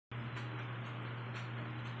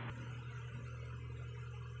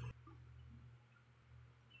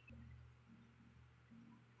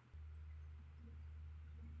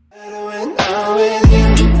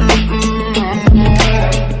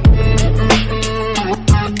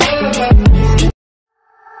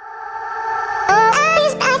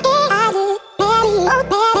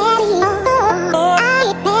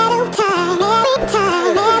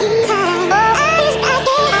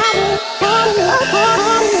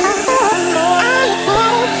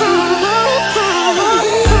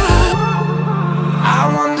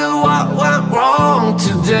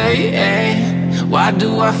Why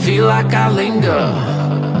do I feel like I linger?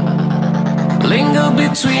 Linger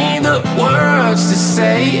between the words to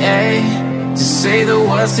say the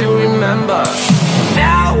words to remember.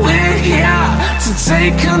 Now we're here to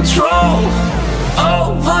take control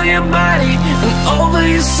over your body and over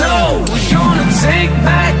your soul. We're gonna take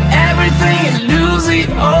back everything and lose it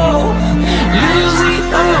all. Lose it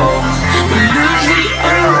all, lose it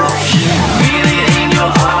all. Feel it in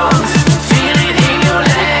your arms, feel it in your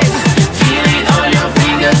legs, feel it on your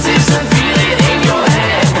fingertips and feel it in your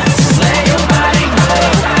head. Just let your body go,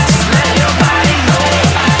 just let your body go,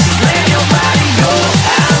 just let your body go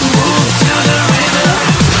and move to the rhythm.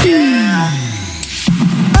 Yeah.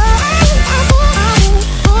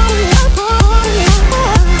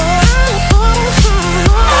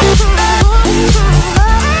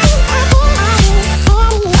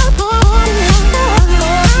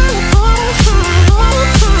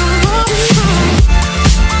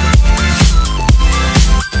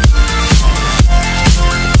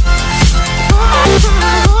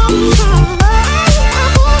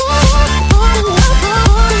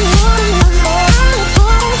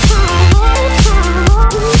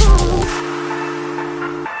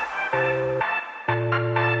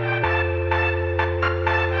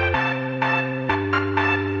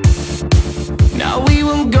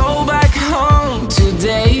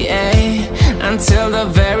 Until the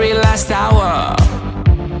very last hour.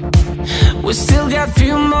 We still got a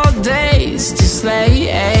few more days to slay,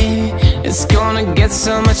 It's gonna get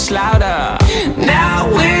so much louder. Now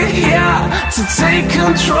we're here to take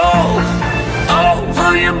control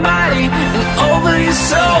over your body and over your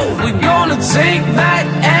soul. We're gonna take back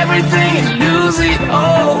everything and lose it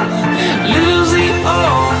all. Lose it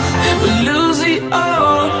all, lose it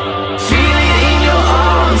all. Feel it in your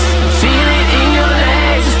arms, feel it in your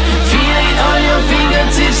legs, feel it on your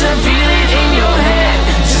fingertips and feel it in your head.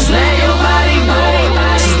 Just let your body go,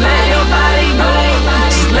 just let your body go,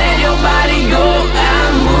 just let your body go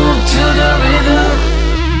and move to the rhythm.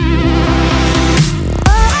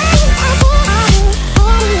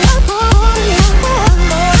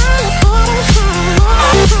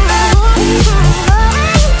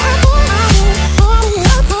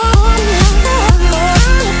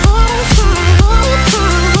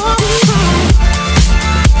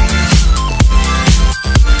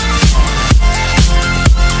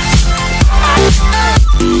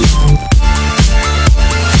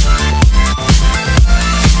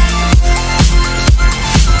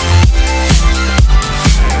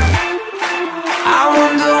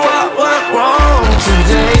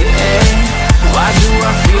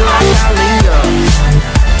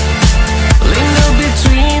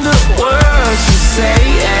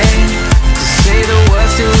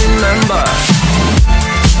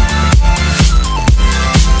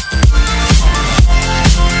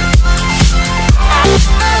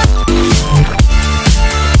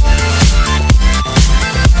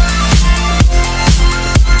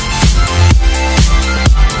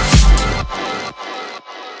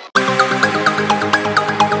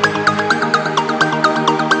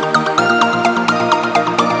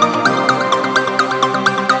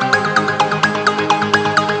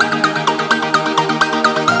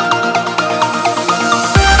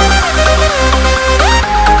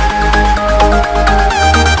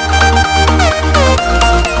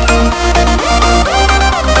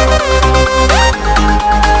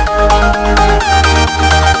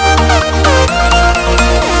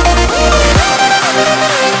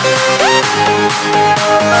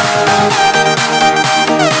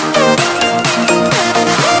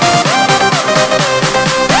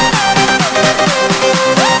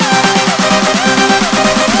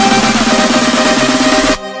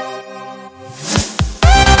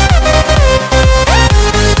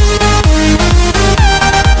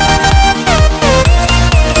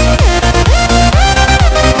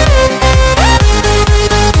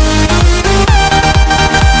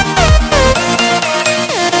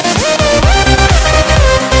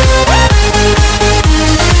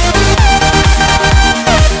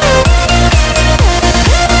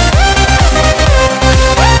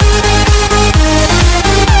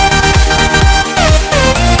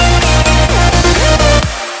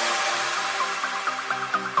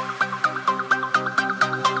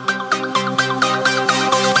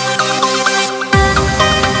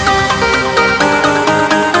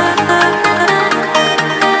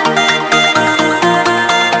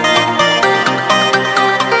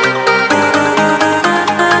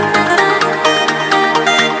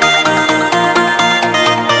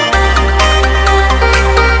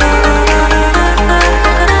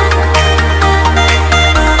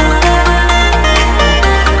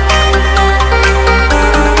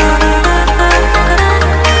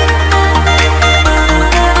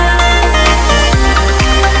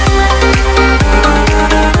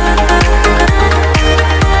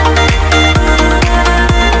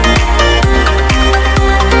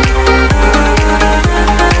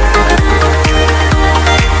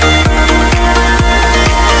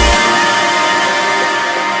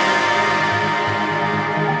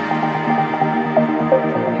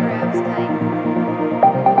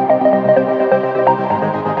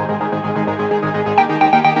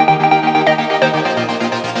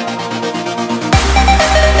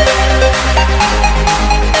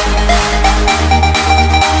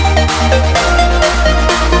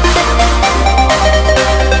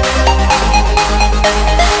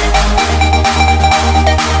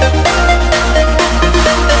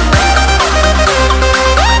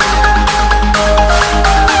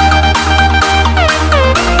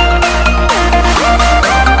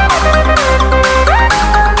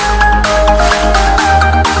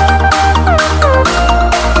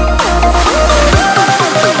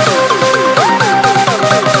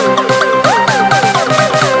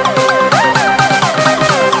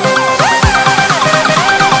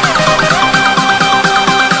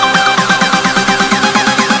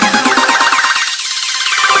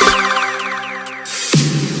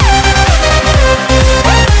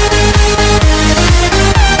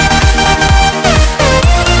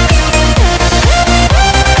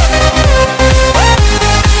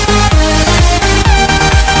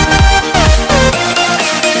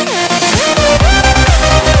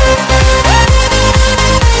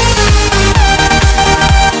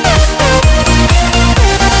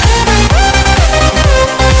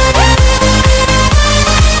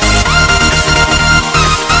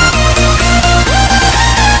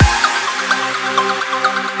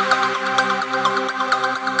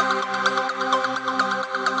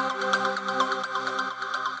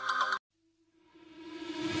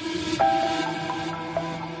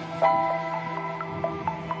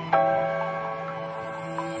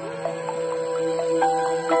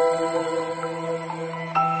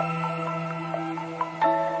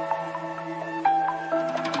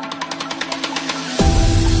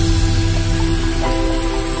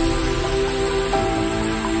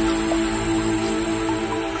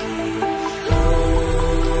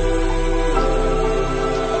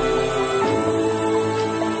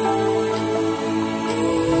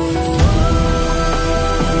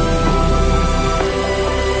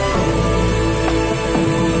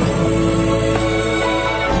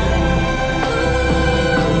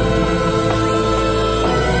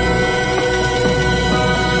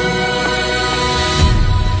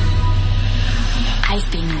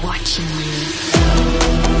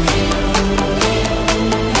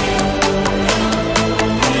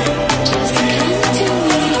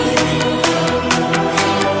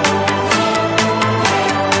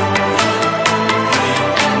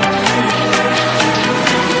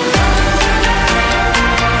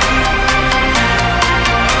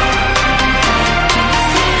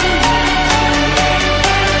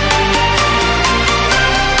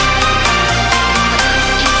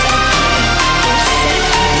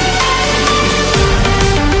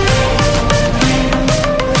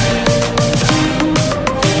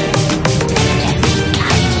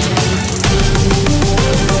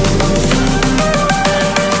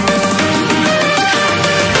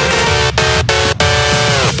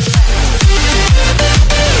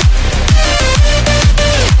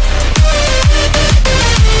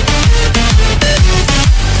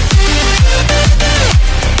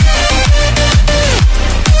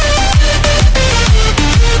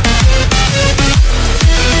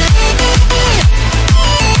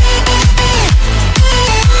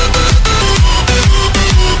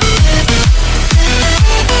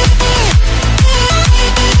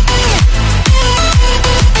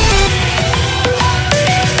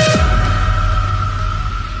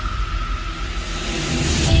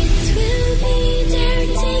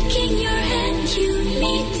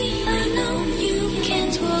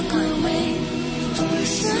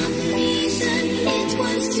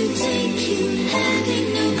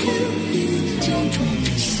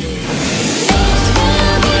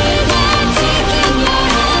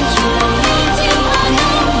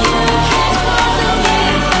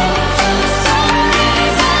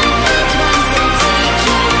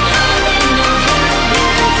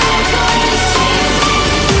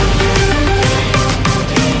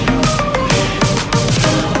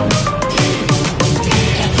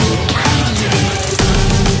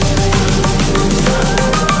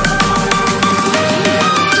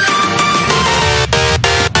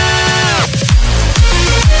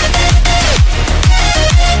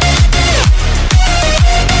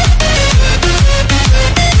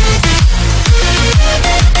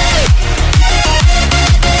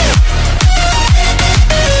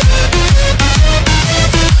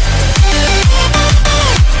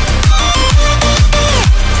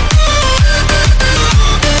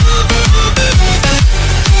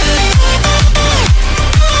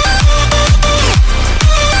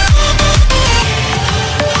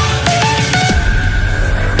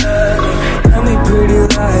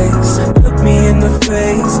 the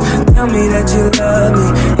face. Tell me that you love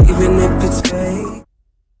me,